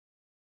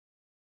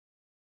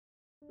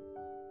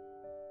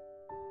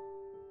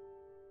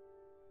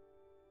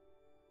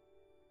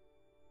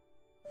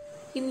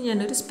ഇനി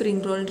ഞാനൊരു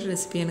സ്പ്രിംഗ് റോളിൻ്റെ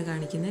റെസിപ്പിയാണ്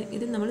കാണിക്കുന്നത്.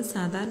 ഇത് നമ്മൾ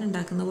സാധാരണ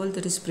ഉണ്ടാക്കുന്ന പോലത്തെ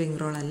ഒരു സ്പ്രിംഗ്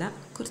റോളല്ല,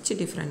 കുറച്ച്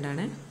ഡിഫറെൻ്റ്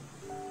ആണ്.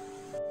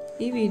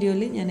 ഈ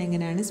വീഡിയോയിൽ ഞാൻ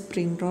എങ്ങനെയാണ്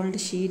സ്പ്രിംഗ്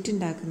റോളിൻ്റെ ഷീറ്റ്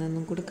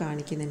ഉണ്ടാക്കുന്നതെന്നും കൂടി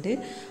കാണിക്കുന്നുണ്ട്.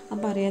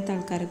 അപ്പോൾ അറിയാത്ത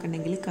ആൾക്കാരൊക്കെ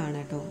ഉണ്ടെങ്കിൽ കാണാം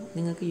കേട്ടോ,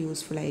 നിങ്ങൾക്ക്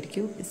യൂസ്ഫുൾ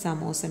ആയിരിക്കും.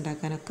 സമോസ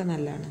ഉണ്ടാക്കാനൊക്കെ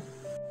നല്ലതാണ്.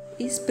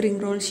 ഈ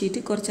സ്പ്രിംഗ് റോൾ ഷീറ്റ്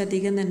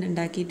കുറച്ചധികം തന്നെ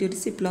ഉണ്ടാക്കിയിട്ട് ഒരു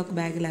സിപ്ലോക്ക്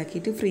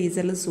ബാഗിലാക്കിയിട്ട്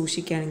ഫ്രീസറിൽ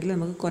സൂക്ഷിക്കുകയാണെങ്കിൽ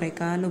നമുക്ക് കുറേ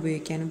കാലം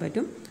ഉപയോഗിക്കാനും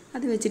പറ്റും.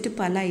 അത് വെച്ചിട്ട്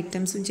പല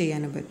ഐറ്റംസും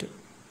ചെയ്യാനും പറ്റും.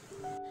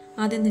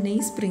 ആദ്യം തന്നെ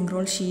ഈ സ്പ്രിംഗ്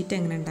റോൾ ഷീറ്റ്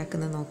എങ്ങനെ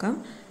ഉണ്ടാക്കുന്നത് നോക്കാം.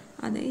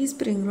 ഈ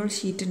സ്പ്രിംഗ് റോൾ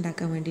ഷീറ്റ്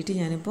ഉണ്ടാക്കാൻ വേണ്ടിയിട്ട്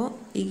ഞാനിപ്പോൾ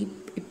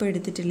ഇപ്പോൾ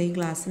എടുത്തിട്ടുള്ള ഈ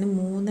ഗ്ലാസ്സിന്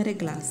 3.5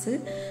 ഗ്ലാസ്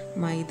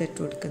മൈദ ഇട്ട്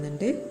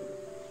കൊടുക്കുന്നുണ്ട്.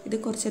 ഇത്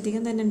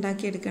കുറച്ചധികം തന്നെ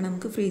ഉണ്ടാക്കിയെടുക്കണം,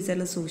 നമുക്ക്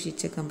ഫ്രീസറിൽ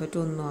സൂക്ഷിച്ചേക്കാൻ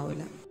പറ്റും, ഒന്നും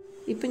ആവില്ല.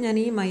 ഇപ്പം ഞാൻ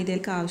ഈ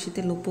മൈദയിലേക്ക്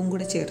ആവശ്യത്തിലുള്ള ഉപ്പും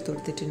കൂടെ ചേർത്ത്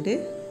കൊടുത്തിട്ടുണ്ട്.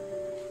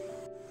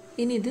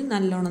 ഇനി ഇത്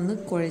നല്ലോണം ഒന്ന്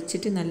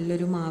കുഴച്ചിട്ട്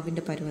നല്ലൊരു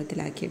മാവിൻ്റെ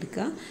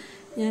പരുവത്തിലാക്കിയെടുക്കുക.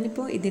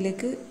 ഞാനിപ്പോൾ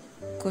ഇതിലേക്ക്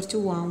കുറച്ച്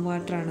വാം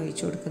വാട്ടറാണ്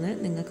ഒഴിച്ചു കൊടുക്കുന്നത്.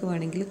 നിങ്ങൾക്ക്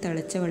വേണമെങ്കിൽ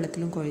തിളച്ച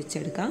വെള്ളത്തിലും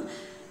കുഴച്ചെടുക്കാം,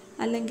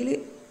 അല്ലെങ്കിൽ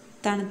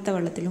തണുത്ത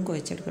വെള്ളത്തിലും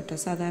കുഴച്ചെടുക്കാം കേട്ടോ.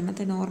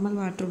 സാധാരണത്തെ നോർമൽ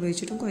വാട്ടർ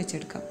ഉപയോഗിച്ചിട്ടും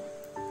കുഴച്ചെടുക്കാം.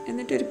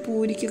 എന്നിട്ട് ഒരു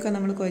പൂരിക്കൊക്കെ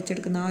നമ്മൾ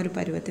കുഴച്ചെടുക്കുന്ന ആ ഒരു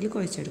പരുവത്തിൽ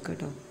കുഴച്ചെടുക്കാം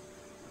കേട്ടോ.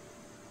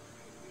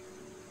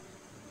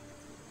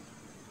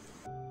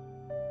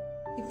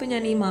 ഇപ്പം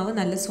ഞാൻ ഈ മാവ്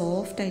നല്ല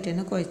സോഫ്റ്റായിട്ട്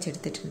തന്നെ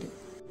കുഴച്ചെടുത്തിട്ടുണ്ട്.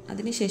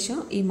 അതിനുശേഷം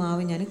ഈ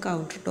മാവ് ഞാൻ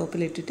കൗണ്ടർ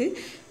ടോപ്പിലിട്ടിട്ട്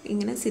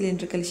ഇങ്ങനെ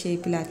സിലിണ്ടറിക്കൽ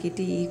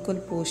ഷേപ്പിലാക്കിയിട്ട് ഈക്വൽ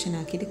പോർഷൻ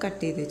ആക്കിയിട്ട്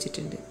കട്ട് ചെയ്ത്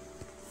വെച്ചിട്ടുണ്ട്.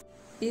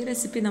 ഈ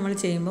റെസിപ്പി നമ്മൾ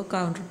ചെയ്യുമ്പോൾ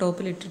കൗണ്ടർ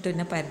ടോപ്പിലിട്ടിട്ട്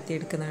തന്നെ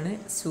പരത്തിയെടുക്കുന്നതാണ്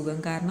സുഖം.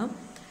 കാരണം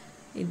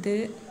ഇത്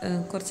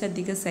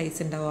കുറച്ചധികം സൈസ്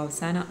ഉണ്ടാവും.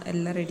 അവസാനം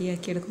എല്ലാം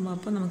റെഡിയാക്കി എടുക്കുമ്പോൾ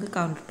അപ്പോൾ നമുക്ക്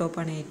കൗണ്ടർ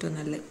ടോപ്പാണ് ഏറ്റവും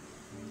നല്ലത്.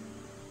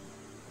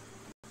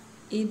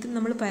 ഇത്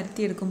നമ്മൾ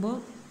പരത്തിയെടുക്കുമ്പോൾ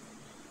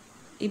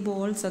ഈ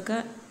ബോൾസൊക്കെ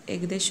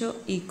ഏകദേശം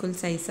ഈക്വൽ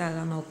സൈസ്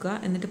ആകാൻ നോക്കുക.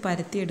 എന്നിട്ട്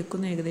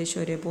പരത്തിയെടുക്കുന്ന ഏകദേശം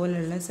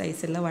ഒരേപോലെയുള്ള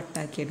സൈസുള്ള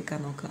വട്ടാക്കി എടുക്കാൻ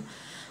നോക്കുക.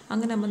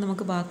 അങ്ങനെ ആകുമ്പോൾ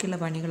നമുക്ക് ബാക്കിയുള്ള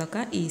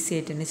പണികളൊക്കെ ഈസി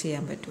ആയിട്ട് തന്നെ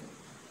ചെയ്യാൻ പറ്റും.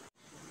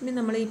 ഇനി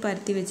നമ്മൾ ഈ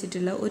പരത്തി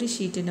വെച്ചിട്ടുള്ള ഒരു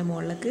ഷീറ്റിൻ്റെ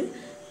മുകളിലേക്ക്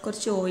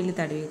കുറച്ച് ഓയിൽ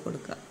തടവി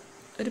കൊടുക്കുക.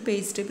 ഒരു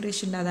പേസ്ട്രി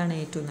ബ്രഷ് ഉണ്ട്, അതാണ്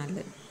ഏറ്റവും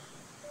നല്ലത്.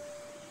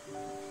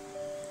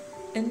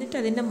 എന്നിട്ട്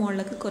അതിൻ്റെ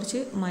മുകളിലേക്ക് കുറച്ച്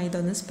മൈദ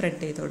ഒന്ന് സ്പ്രെഡ്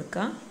ചെയ്ത്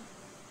കൊടുക്കുക.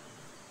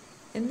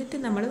 എന്നിട്ട്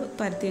നമ്മൾ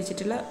പരത്തി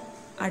വെച്ചിട്ടുള്ള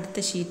അടുത്ത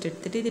ഷീറ്റ്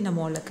എടുത്തിട്ട് ഇതിൻ്റെ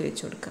മുകളിലേക്ക്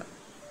വെച്ച് കൊടുക്കുക.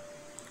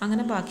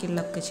 അങ്ങനെ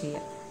ബാക്കിയുള്ളതൊക്കെ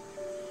ചെയ്യാം.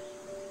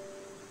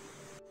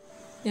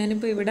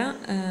 ഞാനിപ്പോൾ ഇവിടെ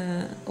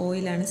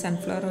ഓയിലാണ്,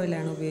 സൺഫ്ലവർ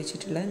ഓയിലാണ്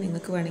ഉപയോഗിച്ചിട്ടുള്ളത്.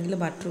 നിങ്ങൾക്ക് വേണമെങ്കിൽ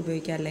ബട്ടർ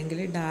ഉപയോഗിക്കാം, അല്ലെങ്കിൽ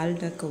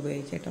ഡാൽഡ ഒക്കെ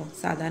ഉപയോഗിക്കാം കേട്ടോ.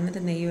 സാധാരണ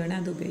നെയ്യ് വേണേൽ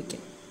അത്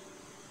ഉപയോഗിക്കാം.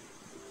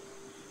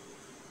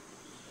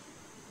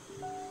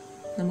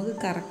 നമുക്ക്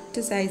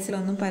കറക്റ്റ്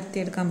സൈസിലൊന്നും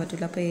പരത്തിയെടുക്കാൻ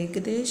പറ്റില്ല. അപ്പോൾ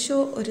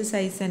ഏകദേശം ഒരു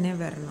സൈസ് തന്നെ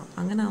വരണം.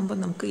 അങ്ങനെ ആകുമ്പോൾ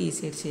നമുക്ക്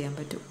ഈസി ആയിട്ട് ചെയ്യാൻ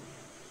പറ്റും.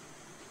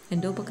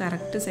 എൻ്റെ ഇപ്പോൾ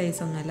കറക്റ്റ്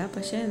സൈസൊന്നുമല്ല,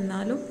 പക്ഷേ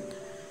എന്നാലും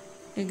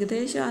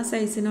ഏകദേശം ആ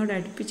സൈസിനോട്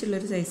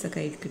അടുപ്പിച്ചുള്ളൊരു സൈസൊക്കെ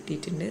ആയി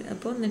കിട്ടിയിട്ടുണ്ട്.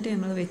 അപ്പോൾ എന്നിട്ട്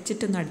നമ്മൾ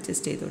വെച്ചിട്ടൊന്ന്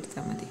അഡ്ജസ്റ്റ് ചെയ്ത്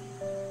കൊടുത്താൽ മതി.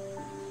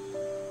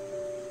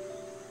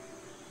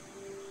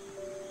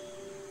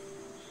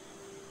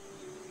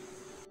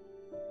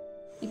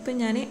 ഇപ്പം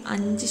ഞാൻ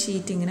 5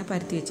 ഷീറ്റ് ഇങ്ങനെ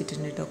പരത്തി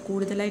വെച്ചിട്ടുണ്ട് കേട്ടോ.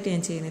 കൂടുതലായിട്ട്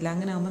ഞാൻ ചെയ്യുന്നില്ല.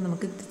 അങ്ങനെ ആകുമ്പോൾ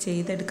നമുക്ക്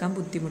ചെയ്തെടുക്കാൻ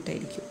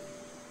ബുദ്ധിമുട്ടായിരിക്കും.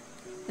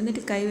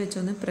 എന്നിട്ട് കൈ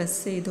വെച്ചൊന്ന് പ്രസ്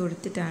ചെയ്ത്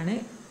കൊടുത്തിട്ടാണ്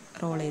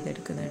റോൾ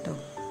ചെയ്തെടുക്കുന്നത് കേട്ടോ.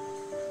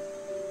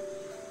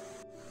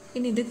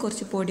 ഇനി ഇത്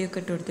കുറച്ച്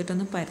പൊടിയൊക്കെ ഇട്ട്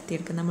കൊടുത്തിട്ടൊന്ന്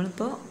പരത്തിയെടുക്കുക.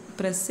 നമ്മളിപ്പോൾ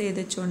പ്രസ് ചെയ്ത്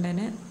വെച്ചുകൊണ്ട്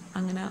തന്നെ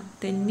അങ്ങനെ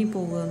തെന്നി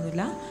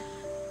പോകുകയൊന്നുമില്ല,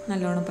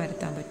 നല്ലോണം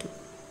പരത്താൻ പറ്റും.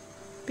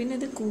 പിന്നെ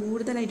ഇത്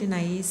കൂടുതലായിട്ട്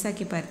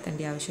നൈസാക്കി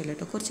പരത്തേണ്ട ആവശ്യമില്ല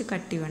കേട്ടോ. കുറച്ച്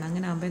കട്ടി വേണം.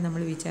 അങ്ങനെ ആകുമ്പോൾ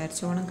നമ്മൾ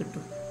വിചാരിച്ചോണം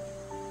കിട്ടും.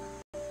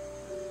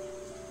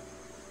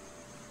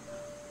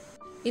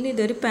 ഇനി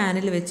ഇതൊരു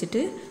പാനിൽ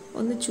വെച്ചിട്ട്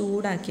ഒന്ന്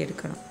ചൂടാക്കി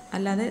എടുക്കണം.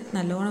 അല്ലാതെ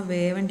നല്ലോണം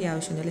വേവേണ്ട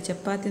ആവശ്യമൊന്നുമില്ല.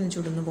 ചപ്പാത്തി ഒന്ന്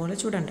ചുടുന്ന പോലെ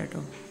ചൂടണ്ട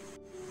കേട്ടോ.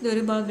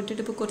 ഇതൊരു ഭാഗം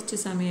ഇട്ടിട്ട് ഇപ്പോൾ കുറച്ച്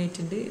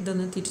സമയമായിട്ടുണ്ട്.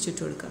 ഇതൊന്ന്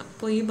തിരിച്ചിട്ട് കൊടുക്കുക.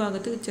 അപ്പോൾ ഈ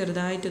ഭാഗത്ത്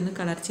ചെറുതായിട്ടൊന്ന്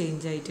കളർ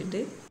ചേഞ്ച് ആയിട്ടുണ്ട്.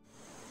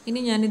 ഇനി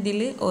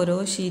ഞാനിതിൽ ഓരോ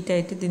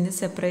ഷീറ്റായിട്ട് ഇതിന്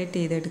സെപ്പറേറ്റ്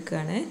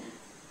ചെയ്തെടുക്കുകയാണ്.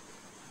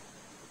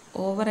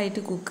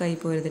 ഓവറായിട്ട് കുക്കായി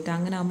പോരുതിട്ട്.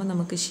 അങ്ങനെ ആകുമ്പോൾ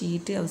നമുക്ക്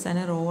ഷീറ്റ്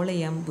അവസാനം റോൾ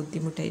ചെയ്യാൻ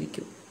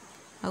ബുദ്ധിമുട്ടായിരിക്കും.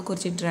 അത്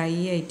കുറച്ച് ഡ്രൈ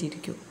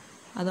ആയിട്ടിരിക്കും.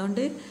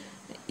 അതുകൊണ്ട്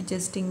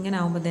ജസ്റ്റ് ഇങ്ങനെ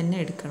ആകുമ്പോൾ തന്നെ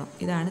എടുക്കണം.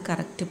 ഇതാണ്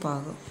കറക്റ്റ്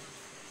പാകം.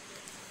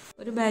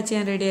 ഒരു ബാച്ച്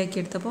ഞാൻ റെഡിയാക്കി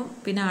എടുത്തപ്പം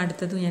പിന്നെ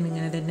അടുത്തതും ഞാൻ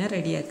ഇങ്ങനെ തന്നെ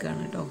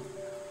റെഡിയാക്കുകയാണ് കേട്ടോ.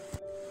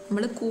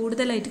 നമ്മൾ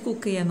കൂടുതലായിട്ട്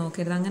കുക്ക് ചെയ്യാൻ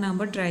നോക്കരുത്. അങ്ങനെ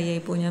ആകുമ്പോൾ ഡ്രൈ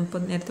ആയിപ്പോവും. ഞാൻ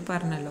ഇപ്പോൾ നേരത്തെ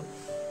പറഞ്ഞല്ലോ.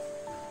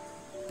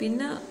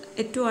 പിന്നെ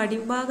ഏറ്റവും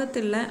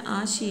അടിഭാഗത്തുള്ള ആ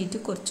ഷീറ്റ്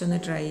കുറച്ചൊന്ന്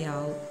ഡ്രൈ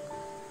ആവും.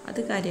 അത്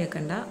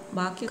കാര്യമാക്കണ്ട.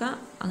 ബാക്കിയൊക്കെ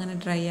അങ്ങനെ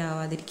ഡ്രൈ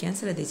ആവാതിരിക്കാൻ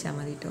ശ്രദ്ധിച്ചാൽ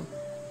മതി കേട്ടോ.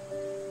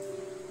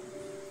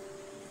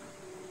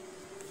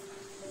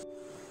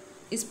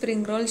 ഈ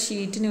സ്പ്രിംഗ് റോൾ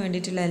ഷീറ്റിന്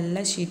വേണ്ടിയിട്ടുള്ള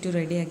എല്ലാ ഷീറ്റും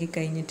റെഡിയാക്കി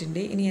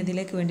കഴിഞ്ഞിട്ടുണ്ട്. ഇനി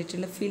അതിലേക്ക്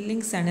വേണ്ടിയിട്ടുള്ള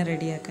ഫില്ലിങ്സ് ആണ്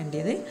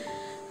റെഡിയാക്കേണ്ടത്.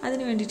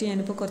 അതിന് വേണ്ടിയിട്ട്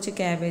ഞാനിപ്പോൾ കുറച്ച്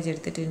ക്യാബേജ്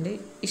എടുത്തിട്ടുണ്ട്.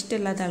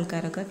 ഇഷ്ടമില്ലാത്ത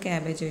ആൾക്കാരൊക്കെ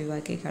ക്യാബേജ്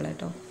ഒഴിവാക്കി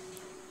കളട്ടോ.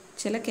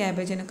 ചില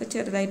ക്യാബേജിനൊക്കെ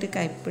ചെറുതായിട്ട്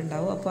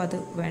കയ്പ്പുണ്ടാവും, അപ്പോൾ അത്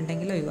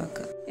വേണ്ടെങ്കിൽ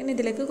ഒഴിവാക്കുക. ഇനി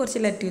ഇതിലേക്ക് കുറച്ച്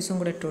ലെറ്റ്യൂസും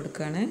കൂടെ ഇട്ട്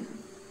കൊടുക്കുകയാണ്.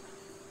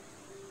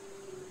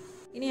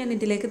 ഇനി ഞാൻ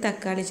ഇതിലേക്ക്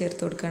തക്കാളി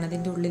ചേർത്ത് കൊടുക്കുകയാണ്.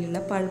 അതിൻ്റെ ഉള്ളിലുള്ള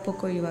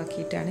പൾപ്പൊക്കെ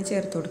ഒഴിവാക്കിയിട്ടാണ്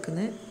ചേർത്ത്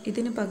കൊടുക്കുന്നത്.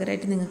 ഇതിന്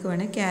പകരമായിട്ട് നിങ്ങൾക്ക്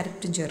വേണമെങ്കിൽ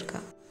ക്യാരറ്റും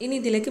ചേർക്കാം. ഇനി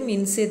ഇതിലേക്ക്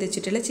മിൻസ് ചെയ്ത്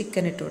വെച്ചിട്ടുള്ള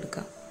ചിക്കൻ ഇട്ട്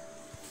കൊടുക്കാം.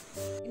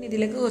 ഇനി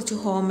ഇതിലേക്ക് കുറച്ച്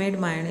ഹോം മെയ്ഡ്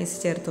മയണൈസ്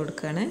ചേർത്ത്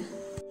കൊടുക്കുകയാണ്.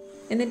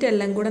 എന്നിട്ട്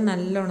എല്ലാം കൂടെ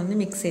നല്ലോണം ഒന്ന്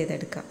മിക്സ്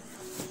ചെയ്തെടുക്കാം.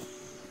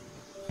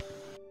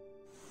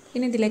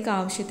 ഇനി ഇതിലേക്ക്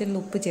ആവശ്യത്തിനുള്ള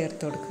ഉപ്പ്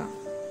ചേർത്ത് കൊടുക്കാം.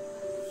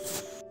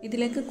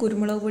 ഇതിലേക്ക്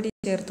കുരുമുളക് പൊടി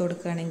ചേർത്ത്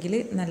കൊടുക്കുകയാണെങ്കിൽ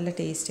നല്ല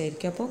ടേസ്റ്റ്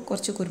ആയിരിക്കും. അപ്പോൾ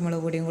കുറച്ച്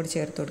കുരുമുളക് പൊടിയും കൂടി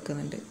ചേർത്ത്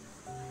കൊടുക്കുന്നുണ്ട്.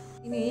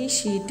 ഇനി ഈ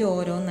ഷീറ്റ്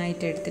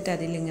ഓരോന്നായിട്ട് എടുത്തിട്ട്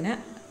അതിലിങ്ങനെ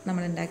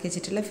നമ്മൾ ഉണ്ടാക്കി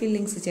വെച്ചിട്ടുള്ള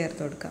ഫില്ലിങ്സ്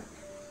ചേർത്ത് കൊടുക്കാം.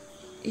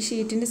 ഈ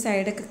ഷീറ്റിൻ്റെ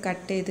സൈഡൊക്കെ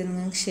കട്ട് ചെയ്ത്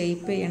നിങ്ങൾക്ക്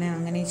ഷേപ്പ് ചെയ്യണേ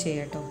അങ്ങനെ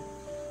ചെയ്യാം കേട്ടോ.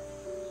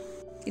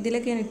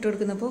 ഇതിലേക്ക് ഞാൻ ഇട്ട്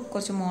കൊടുക്കുന്നപ്പോൾ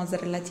കുറച്ച്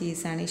മോസറല്ല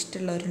ചീസാണ്.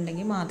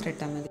 ഇഷ്ടമുള്ളവരുണ്ടെങ്കിൽ മാത്രം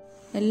ഇട്ടാൽ മതി.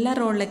 എല്ലാ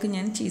റോളിലേക്കും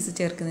ഞാൻ ചീസ്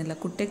ചേർക്കുന്നില്ല,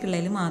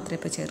 കുട്ടിക്കുള്ളതിൽ മാത്രമേ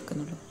ഇപ്പോൾ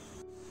ചേർക്കുന്നുള്ളൂ.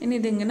 ഇനി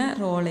ഇതിങ്ങനെ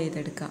റോൾ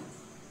ചെയ്തെടുക്കാം.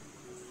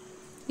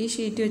 ഈ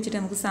ഷീറ്റ് വെച്ചിട്ട്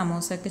നമുക്ക്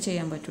സമോസ ഒക്കെ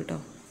ചെയ്യാൻ പറ്റും കേട്ടോ.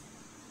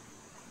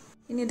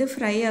 ഇനി ഇത്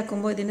ഫ്രൈ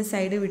ആക്കുമ്പോൾ ഇതിൻ്റെ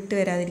സൈഡ് വിട്ട്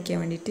വരാതിരിക്കാൻ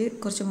വേണ്ടിയിട്ട്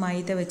കുറച്ച്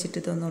മൈദ വെച്ചിട്ട്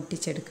ഇതൊന്ന്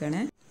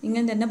ഒട്ടിച്ചെടുക്കുകയാണ്.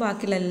 ഇങ്ങനെ തന്നെ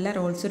ബാക്കിയുള്ള എല്ലാ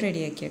റോൾസും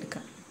റെഡിയാക്കി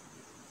എടുക്കാം.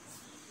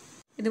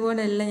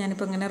 ഇതുപോലെ എല്ലാം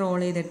ഞാനിപ്പോൾ ഇങ്ങനെ റോൾ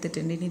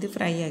ചെയ്തെടുത്തിട്ടുണ്ട്. ഇനി ഇത്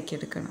ഫ്രൈ ആക്കി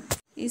എടുക്കണം.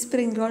 ഈ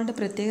സ്പ്രിംഗ് റോളിൻ്റെ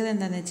പ്രത്യേകത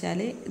എന്താണെന്ന് വെച്ചാൽ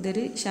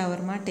ഇതൊരു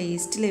ഷവർമ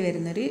ടേസ്റ്റിൽ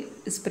വരുന്നൊരു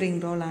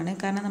സ്പ്രിംഗ് റോളാണ്.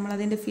 കാരണം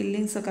നമ്മളതിൻ്റെ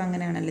ഫില്ലിങ്സൊക്കെ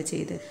അങ്ങനെയാണല്ലോ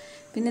ചെയ്ത്.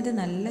 പിന്നെ ഇത്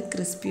നല്ല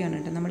ക്രിസ്പിയാണ്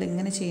കേട്ടോ.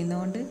 നമ്മളിങ്ങനെ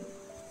ചെയ്യുന്നതുകൊണ്ട്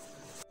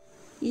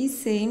ഈ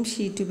സെയിം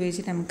ഷീറ്റ്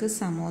ഉപയോഗിച്ചിട്ട് നമുക്ക്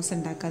സമോസ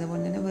ഉണ്ടാക്കാം.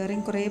 അതുപോലെ തന്നെ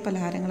വേറെയും കുറേ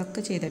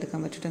പലഹാരങ്ങളൊക്കെ ചെയ്തെടുക്കാൻ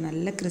പറ്റും.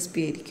 നല്ല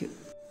ക്രിസ്പി ആയിരിക്കും.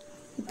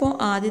 ഇപ്പോൾ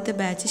ആദ്യത്തെ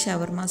ബാച്ച്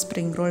ഷവർമ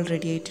സ്പ്രിംഗ് റോൾ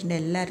റെഡി ആയിട്ടുണ്ട്.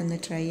 എല്ലാവരും ഒന്ന്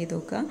ട്രൈ ചെയ്ത്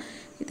നോക്കുക.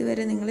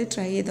 ഇതുവരെ നിങ്ങൾ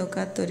ട്രൈ ചെയ്ത്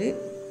നോക്കാത്തൊരു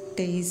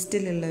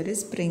ടേസ്റ്റിലുള്ളൊരു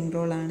സ്പ്രിംഗ്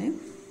റോളാണ്.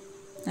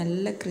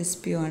 നല്ല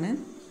ക്രിസ്പിയുമാണ്.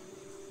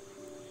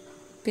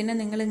 പിന്നെ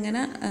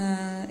നിങ്ങളിങ്ങനെ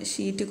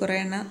ഷീറ്റ് കുറേ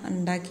എണ്ണം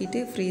ഉണ്ടാക്കിയിട്ട്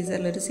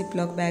ഫ്രീസറിലൊരു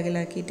സിപ്ലോക്ക്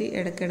ബാഗിലാക്കിയിട്ട്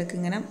ഇടയ്ക്കിടയ്ക്ക്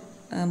ഇങ്ങനെ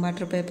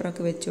ബട്ടർ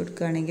പേപ്പറൊക്കെ വെച്ച്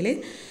കൊടുക്കുകയാണെങ്കിൽ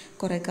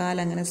കുറേ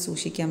കാലം അങ്ങനെ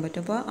സൂക്ഷിക്കാൻ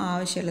പറ്റും. അപ്പോൾ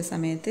ആവശ്യമുള്ള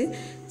സമയത്ത്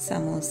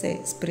സമോസ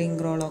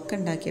സ്പ്രിംഗ് റോളൊക്കെ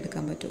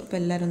ഉണ്ടാക്കിയെടുക്കാൻ പറ്റും. അപ്പോൾ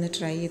എല്ലാവരും ഒന്ന്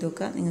ട്രൈ ചെയ്ത്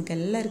നോക്കുക. നിങ്ങൾക്ക്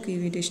എല്ലാവർക്കും ഈ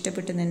വീഡിയോ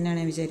ഇഷ്ടപ്പെട്ടെന്ന്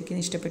തന്നെയാണ്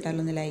വിചാരിക്കുന്നത്.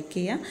 ഇഷ്ടപ്പെട്ടാലൊന്ന് ലൈക്ക്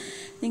ചെയ്യുക.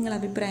 നിങ്ങളുടെ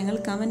അഭിപ്രായങ്ങൾ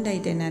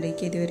കമൻറ്റായിട്ട് തന്നെ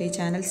അറിയിക്കുക. ഇതുവരെ ഈ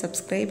ചാനൽ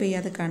സബ്സ്ക്രൈബ്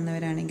ചെയ്യാതെ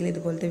കാണുന്നവരാണെങ്കിൽ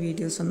ഇതുപോലത്തെ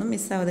വീഡിയോസൊന്നും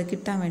മിസ്സാവാതെ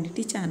കിട്ടാൻ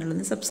വേണ്ടിയിട്ട് ഈ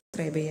ചാനലൊന്ന്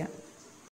സബ്സ്ക്രൈബ് ചെയ്യുക.